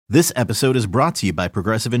This episode is brought to you by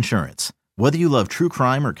Progressive Insurance. Whether you love true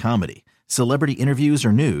crime or comedy, celebrity interviews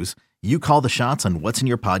or news, you call the shots on what's in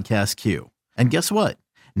your podcast queue. And guess what?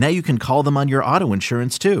 Now you can call them on your auto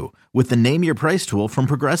insurance too with the Name Your Price tool from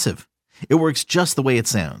Progressive. It works just the way it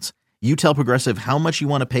sounds. You tell Progressive how much you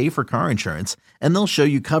want to pay for car insurance, and they'll show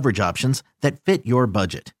you coverage options that fit your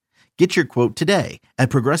budget. Get your quote today at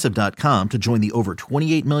Progressive.com to join the over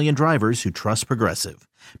 28 million drivers who trust Progressive.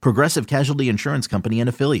 Progressive Casualty Insurance Company and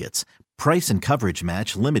Affiliates. Price and coverage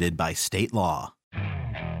match limited by state law.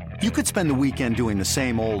 You could spend the weekend doing the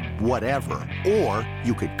same old whatever, or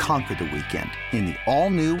you could conquer the weekend in the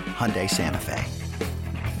all-new Hyundai Santa Fe.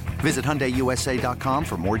 Visit HyundaiUSA.com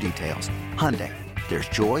for more details. Hyundai, there's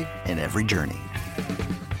joy in every journey.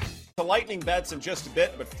 The Lightning bets in just a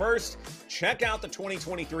bit, but first, check out the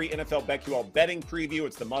 2023 NFL BetQL betting preview.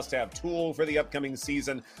 It's the must-have tool for the upcoming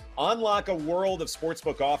season. Unlock a world of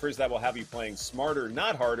sportsbook offers that will have you playing smarter,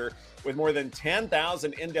 not harder. With more than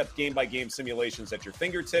 10,000 in-depth game-by-game simulations at your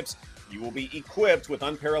fingertips, you will be equipped with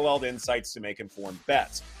unparalleled insights to make informed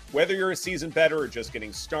bets. Whether you're a seasoned bettor or just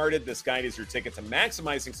getting started, this guide is your ticket to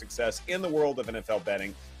maximizing success in the world of NFL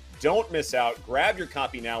betting. Don't miss out. Grab your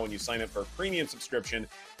copy now when you sign up for a premium subscription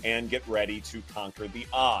and get ready to conquer the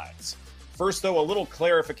odds. First, though, a little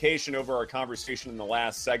clarification over our conversation in the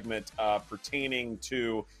last segment pertaining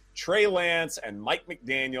to Trey Lance and Mike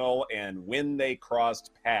McDaniel and when they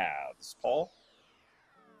crossed paths. Paul?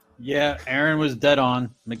 Yeah, Aaron was dead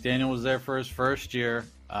on. McDaniel was there for his first year.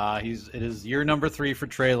 It is year number 3 for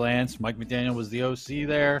Trey Lance. Mike McDaniel was the OC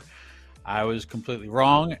there. I was completely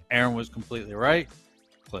wrong. Aaron was completely right.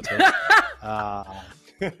 Clip it.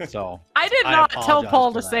 So I did not tell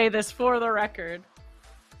Paul to say this for the record.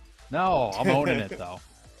 No, I'm owning it though.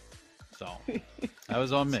 So that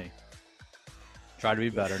was on me. Try to be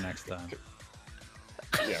better next time.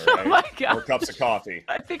 Yeah, right. Oh my God. More cups of coffee.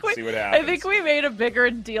 See what happens. I think we made a bigger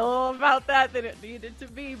deal about that than it needed to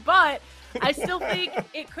be, but I still think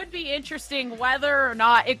it could be interesting whether or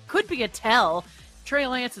not it could be a tell. Trey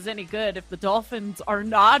Lance is any good if the Dolphins are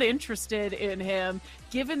not interested in him,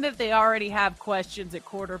 given that they already have questions at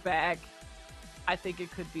quarterback. I think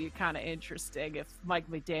it could be kind of interesting if Mike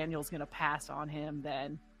McDaniel's going to pass on him.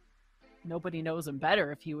 Then nobody knows him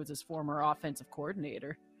better if he was his former offensive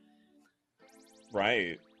coordinator.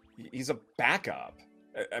 Right. He's a backup.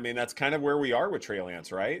 I mean, that's kind of where we are with Trey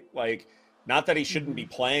Lance, right? Like, not that he shouldn't be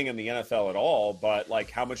playing in the NFL at all, but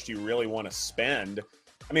like, how much do you really want to spend?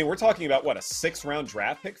 I mean, we're talking about, what, a 6th-round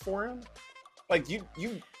draft pick for him? Like, you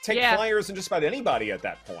take flyers and just about anybody at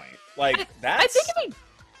that point. Like, that's... I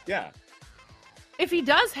think if he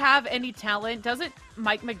does have any talent, doesn't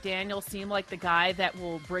Mike McDaniel seem like the guy that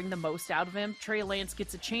will bring the most out of him? Trey Lance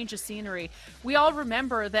gets a change of scenery. We all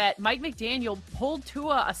remember that Mike McDaniel pulled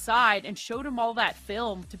Tua aside and showed him all that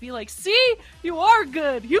film to be like, see, you are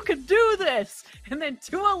good. You can do this. And then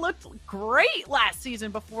Tua looked great last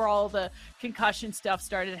season before all the concussion stuff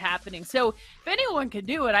started happening. So if anyone can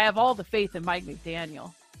do it, I have all the faith in Mike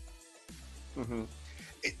McDaniel. Mm-hmm.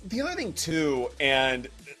 The other thing, too, and,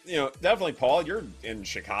 definitely, Paul, you're in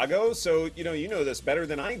Chicago, so, you know this better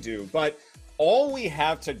than I do, but all we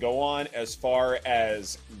have to go on as far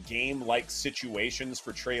as game-like situations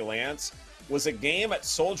for Trey Lance was a game at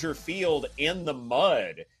Soldier Field in the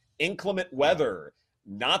mud, inclement weather,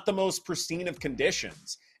 not the most pristine of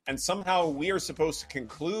conditions, and somehow we are supposed to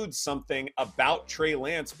conclude something about Trey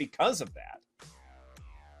Lance because of that.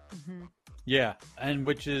 Mm-hmm. Yeah, and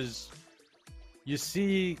which is... You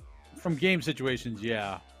see from game situations,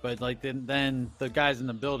 yeah, but like then the guys in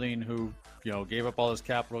the building who, gave up all this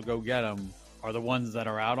capital to go get him are the ones that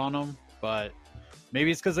are out on him. But maybe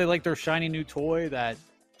it's because they like their shiny new toy that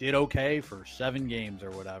did okay for 7 games or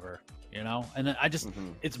whatever, And then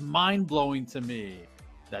it's mind-blowing to me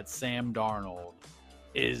that Sam Darnold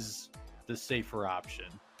is the safer option.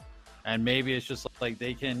 And maybe it's just like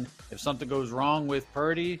they can, if something goes wrong with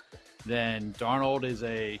Purdy, then Darnold is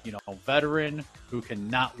a veteran who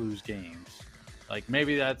cannot lose games. Like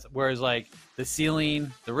maybe that's whereas like the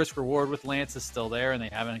ceiling, the risk reward with Lance is still there, and they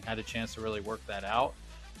haven't had a chance to really work that out.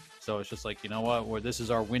 So it's just like, where this is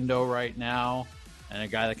our window right now, and a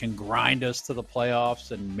guy that can grind us to the playoffs,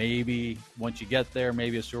 and maybe once you get there,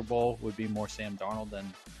 maybe a Super Bowl would be more Sam Darnold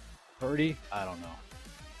than Purdy. I don't know.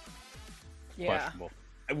 Yeah. Questionable.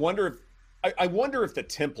 I wonder if the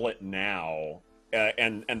template now.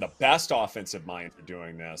 And the best offensive mind for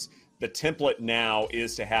doing this, the template now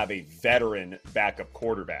is to have a veteran backup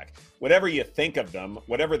quarterback. Whatever you think of them,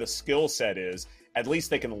 whatever the skill set is, at least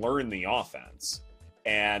they can learn the offense.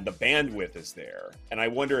 and the bandwidth is there. And I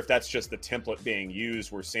wonder if that's just the template being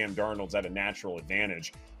used where Sam Darnold's at a natural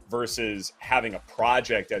advantage versus having a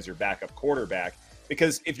project as your backup quarterback.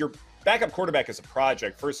 Because if your backup quarterback is a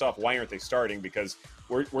project, first off, why aren't they starting? Because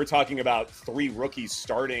we're talking about 3 rookies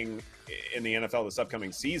starting in the NFL this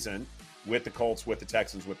upcoming season with the Colts, with the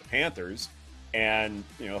Texans, with the Panthers. And,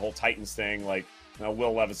 the whole Titans thing, like,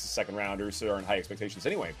 Will Levis is a second rounder, so there aren't high expectations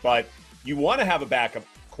anyway. But you want to have a backup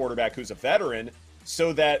quarterback who's a veteran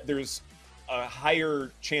so that there's a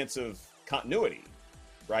higher chance of continuity,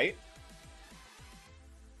 right?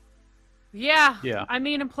 Yeah. Yeah. I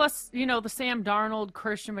mean, and plus, the Sam Darnold,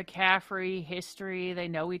 Christian McCaffrey history, they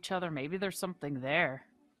know each other. Maybe there's something there,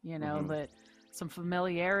 that some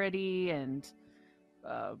familiarity, and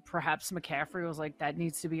perhaps McCaffrey was like, that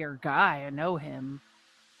needs to be our guy. I know him.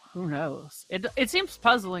 Who knows? It seems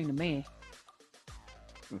puzzling to me.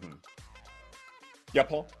 Mm-hmm. Yeah,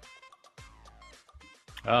 Paul?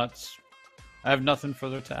 I have nothing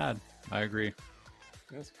further to add. I agree.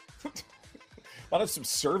 Yes. A lot of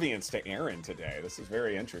subservience to Aaron today. This is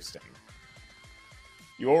very interesting.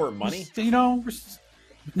 You owe her money?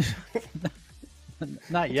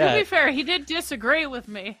 Not yet. To be fair, he did disagree with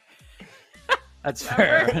me. That's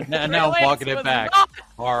fair. Now I'm walking it back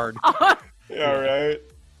hard. Yeah, right.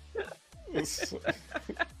 That's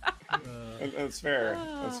fair.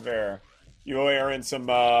 That's fair. You owe Aaron some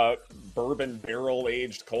bourbon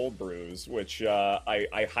barrel-aged cold brews, which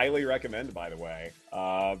I highly recommend, by the way.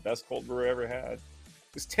 Best cold brew I ever had.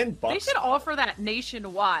 It's $10. They should offer that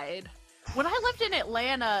nationwide. When I lived in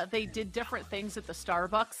Atlanta, they did different things at the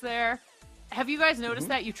Starbucks there. Have you guys noticed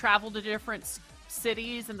that? You travel to different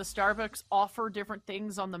cities, and the Starbucks offer different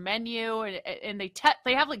things on the menu, and they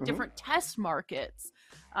have like different test markets.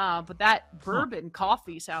 But that bourbon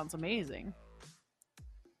coffee sounds amazing.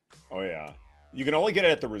 Oh, yeah. You can only get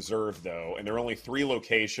it at the Reserve, though, and there are only 3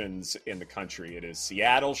 locations in the country. It is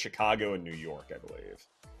Seattle, Chicago, and New York, I believe.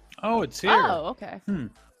 Oh, it's here. Oh, okay.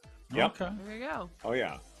 Yep. Okay. There you go. Oh,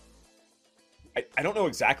 yeah. I don't know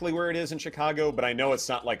exactly where it is in Chicago, but I know it's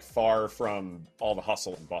not, like, far from all the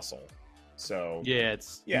hustle and bustle. So yeah,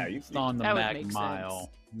 it's on the Mag Mile,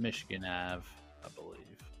 Michigan Ave, I believe.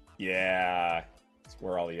 Yeah, it's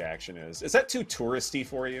where all the action is. Is that too touristy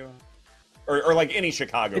for you? Or like any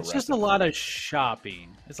Chicago It's just a lot of shopping.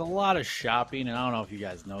 It's a lot of shopping, and I don't know if you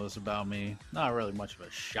guys know this about me. Not really much of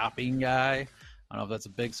a shopping guy. I don't know if that's a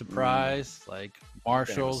big surprise. Like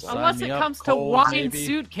Marshalls, unless it comes to wine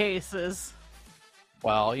suitcases.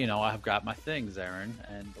 Well, I've got my things, Aaron,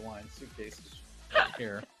 and the wine suitcases right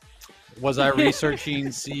here. Was I researching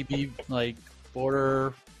CB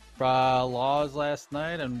border laws last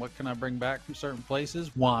night, and what can I bring back from certain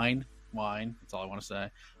places? Wine. That's all I want to say.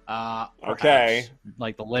 Okay.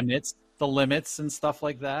 Like the limits and stuff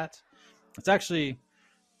like that. It's actually,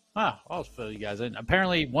 I'll fill you guys in.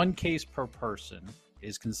 Apparently, 1 case per person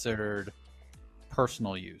is considered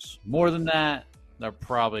personal use. More than that, they're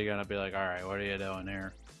probably gonna be like, "All right, what are you doing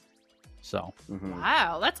here?" So,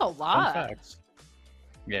 wow, that's a lot. Fun facts.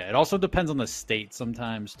 Yeah, it also depends on the state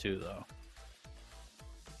sometimes too, though.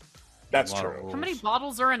 That's true. How many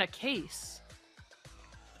bottles are in a case?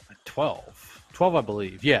 12, I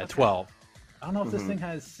believe. Yeah, okay. 12. I don't know if this thing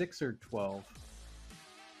has 6 or 12,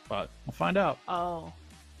 but we'll find out. Oh.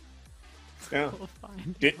 Yeah. We'll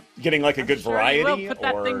find getting like a good variety, you will put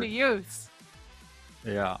that thing to use.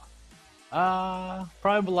 Yeah.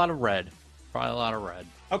 Probably a lot of red.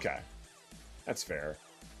 Okay, that's fair.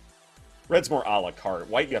 Red's more a la carte.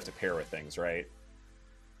 White you have to pair with things, right?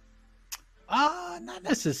 Not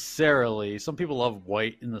necessarily. Some people love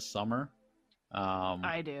white in the summer.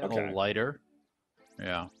 I do. A little lighter.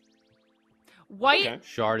 Yeah. White,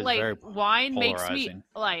 Chard is very wine polarizing.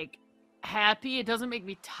 makes me happy. It doesn't make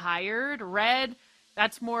me tired. Red,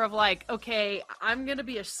 that's more of okay, I'm gonna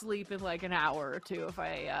be asleep in an hour or two if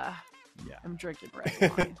I'm drinking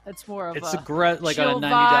red wine. That's more of it's a on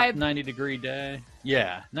a 90 degree day.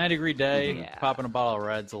 Yeah, 90-degree day. Yeah. Popping a bottle of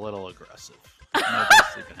red's a little aggressive. Nobody's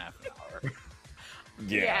sleeping half an hour.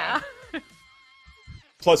 Yeah.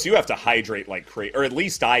 Plus, you have to hydrate like crazy, or at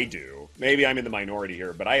least I do. Maybe I'm in the minority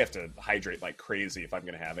here, but I have to hydrate like crazy if I'm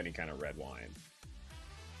going to have any kind of red wine.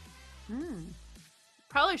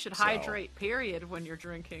 Probably should hydrate, period, when you're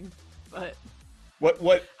drinking. But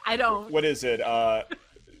what? I don't. What is it?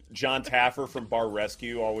 John Taffer from Bar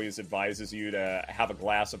Rescue always advises you to have a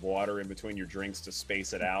glass of water in between your drinks to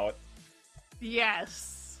space it out.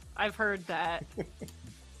 Yes, I've heard that.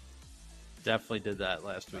 Definitely did that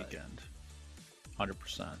last weekend.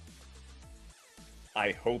 100%.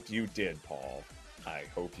 I hope you did, Paul. I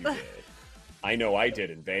hope you did. I know I did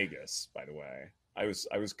in Vegas, by the way. I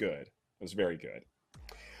was good. I was very good.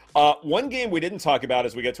 One game we didn't talk about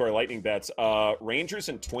as we get to our lightning bets, Rangers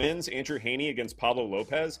and Twins, Andrew Heaney against Pablo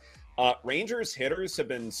Lopez. Rangers hitters have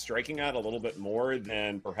been striking out a little bit more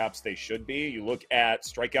than perhaps they should be. You look at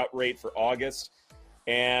strikeout rate for August,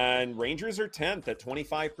 and Rangers are 10th at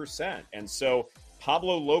 25%. And so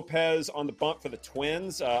Pablo Lopez on the bump for the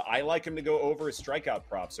Twins. I like him to go over his strikeout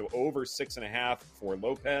prop, so over 6.5 for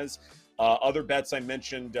Lopez. Other bets I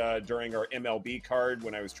mentioned during our MLB card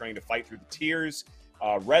when I was trying to fight through the tiers.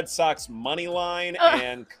 Red Sox money line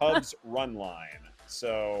and Cubs run line.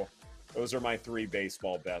 So those are my 3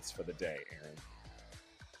 baseball bets for the day, Aaron.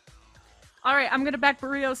 All right, I'm going to back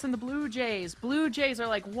Barrios and the Blue Jays. Blue Jays are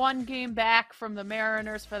like 1 game back from the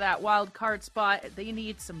Mariners for that wild card spot. They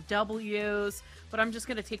need some W's, but I'm just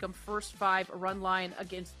going to take them first 5 run line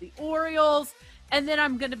against the Orioles. And then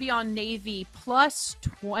I'm going to be on Navy plus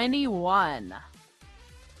 21.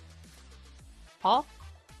 Paul?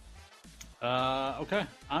 Okay.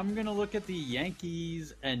 I'm going to look at the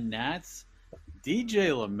Yankees and Nats. DJ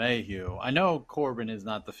LeMahieu. I know Corbin is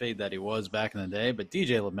not the fade that he was back in the day, but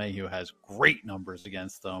DJ LeMahieu has great numbers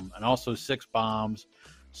against them and also 6 bombs.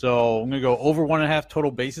 So I'm going to go over 1.5 total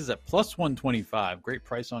bases at plus 125. Great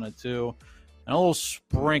price on it too. And a little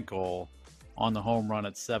sprinkle on the home run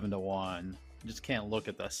at 7-1. You just can't look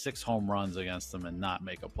at the 6 home runs against them and not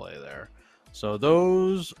make a play there. So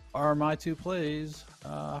those are my 2 plays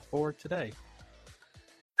for today.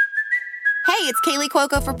 Hey, it's Kaylee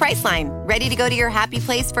Cuoco for Priceline. Ready to go to your happy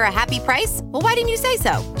place for a happy price? Well, why didn't you say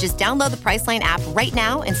so? Just download the Priceline app right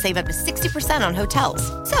now and save up to 60% on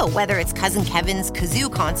hotels. So whether it's Cousin Kevin's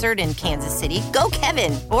Kazoo Concert in Kansas City, go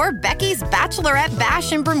Kevin, or Becky's Bachelorette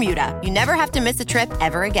Bash in Bermuda, you never have to miss a trip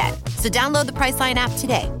ever again. So download the Priceline app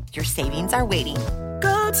today. Your savings are waiting.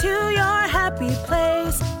 Go to your happy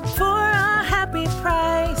place for a happy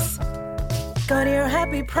price. Go to your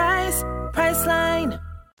happy price, Priceline.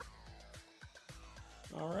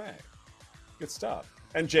 All right. Good stuff.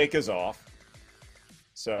 And Jake is off.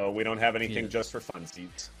 So we don't have anything just for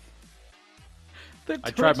funsies.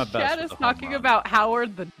 I tried my best. Chat is talking about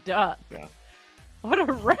Howard the Duck. Yeah. What a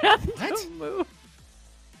random move.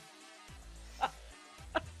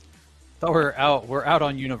 Thought we're out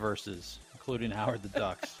on universes, including Howard the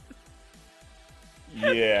Ducks.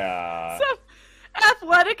 Yeah. So,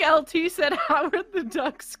 Athletic LT said Howard the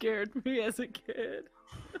Duck scared me as a kid.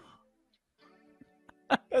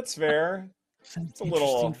 That's fair. It's a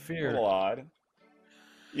little odd.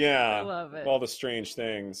 Yeah. I love it. All the strange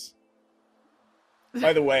things.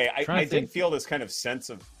 By the way, I did feel this kind of sense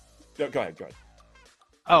of... Go ahead.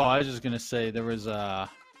 Oh, I was just going to say there was... you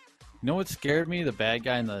know what scared me? The bad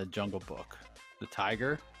guy in the Jungle Book. The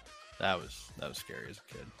tiger. That was scary as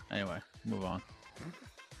a kid. Anyway, move on.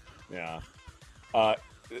 Yeah.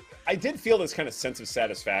 I did feel this kind of sense of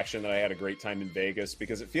satisfaction that I had a great time in Vegas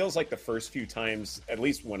because it feels like the first few times, at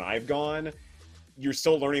least when I've gone, you're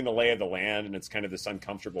still learning the lay of the land and it's kind of this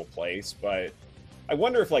uncomfortable place. But I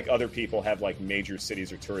wonder if like other people have like major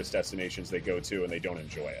cities or tourist destinations they go to and they don't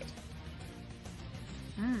enjoy it.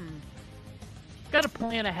 Got to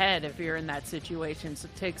plan ahead if you're in that situation, so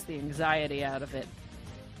it takes the anxiety out of it.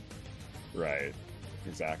 Right.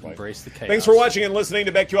 Exactly. Embrace the chaos. Thanks for watching and listening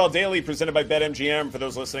to BetQL Daily, presented by BetMGM. For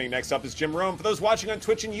those listening, next up is Jim Rome. For those watching on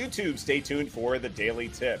Twitch and YouTube, stay tuned for the Daily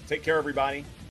Tip. Take care, everybody.